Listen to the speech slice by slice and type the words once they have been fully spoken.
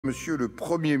Monsieur le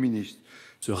Premier ministre.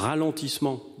 Ce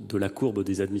ralentissement de la courbe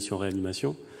des admissions en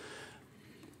réanimation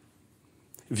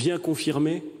vient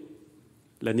confirmer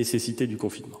la nécessité du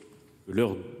confinement.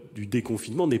 L'heure du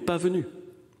déconfinement n'est pas venue.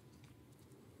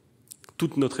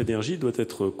 Toute notre énergie doit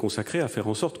être consacrée à faire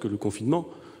en sorte que le confinement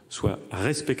soit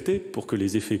respecté pour que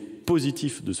les effets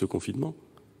positifs de ce confinement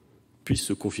puissent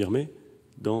se confirmer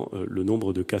dans le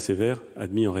nombre de cas sévères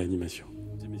admis en réanimation.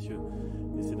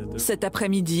 Cet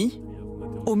après-midi,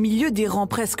 au milieu des rangs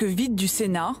presque vides du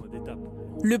Sénat,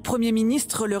 le Premier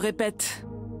ministre le répète.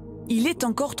 Il est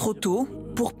encore trop tôt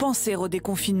pour penser au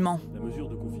déconfinement.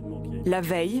 La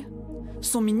veille,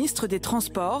 son ministre des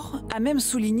Transports a même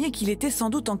souligné qu'il était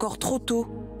sans doute encore trop tôt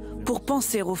pour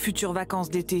penser aux futures vacances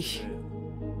d'été.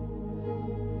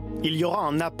 Il y aura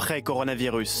un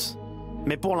après-coronavirus.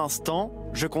 Mais pour l'instant,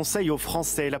 je conseille aux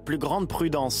Français la plus grande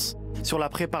prudence sur la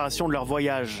préparation de leur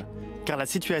voyage, car la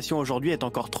situation aujourd'hui est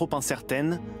encore trop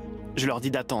incertaine. Je leur dis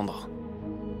d'attendre.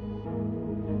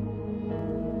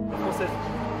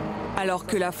 Alors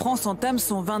que la France entame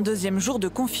son 22e jour de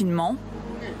confinement,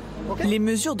 les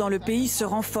mesures dans le pays se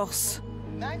renforcent,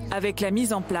 avec la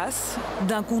mise en place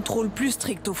d'un contrôle plus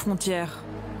strict aux frontières.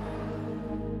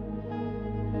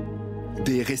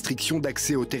 Des restrictions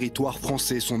d'accès au territoire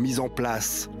français sont mises en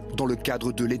place dans le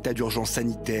cadre de l'état d'urgence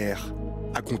sanitaire.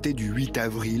 À compter du 8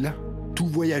 avril, tout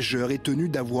voyageur est tenu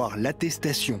d'avoir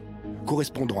l'attestation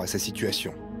correspondant à sa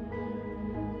situation.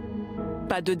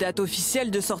 Pas de date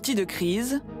officielle de sortie de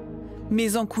crise,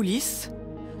 mais en coulisses,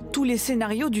 tous les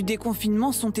scénarios du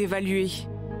déconfinement sont évalués.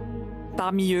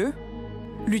 Parmi eux,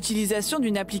 l'utilisation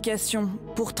d'une application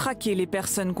pour traquer les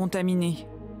personnes contaminées.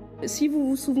 Si vous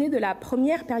vous souvenez de la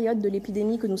première période de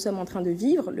l'épidémie que nous sommes en train de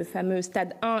vivre, le fameux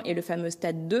stade 1 et le fameux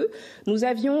stade 2, nous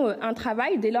avions un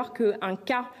travail dès lors qu'un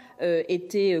cas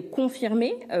était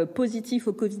confirmé positif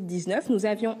au Covid-19. Nous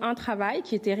avions un travail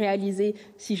qui était réalisé,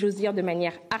 si j'ose dire, de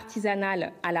manière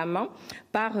artisanale à la main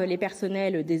par les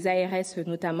personnels des ARS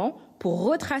notamment, pour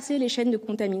retracer les chaînes de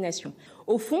contamination.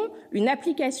 Au fond, une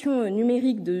application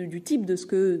numérique du type de ce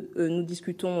que nous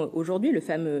discutons aujourd'hui, le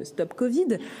fameux Stop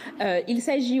Covid, il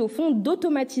s'agit au fond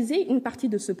d'automatiser une partie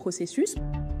de ce processus.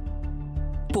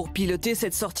 Pour piloter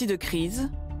cette sortie de crise,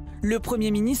 le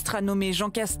Premier ministre a nommé Jean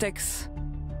Castex.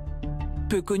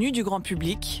 Peu connu du grand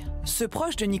public, ce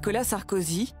proche de Nicolas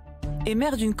Sarkozy est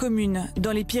maire d'une commune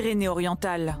dans les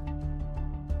Pyrénées-Orientales.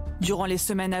 Durant les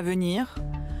semaines à venir,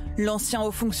 l'ancien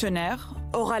haut fonctionnaire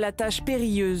aura la tâche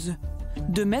périlleuse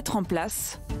de mettre en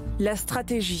place la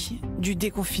stratégie du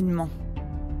déconfinement.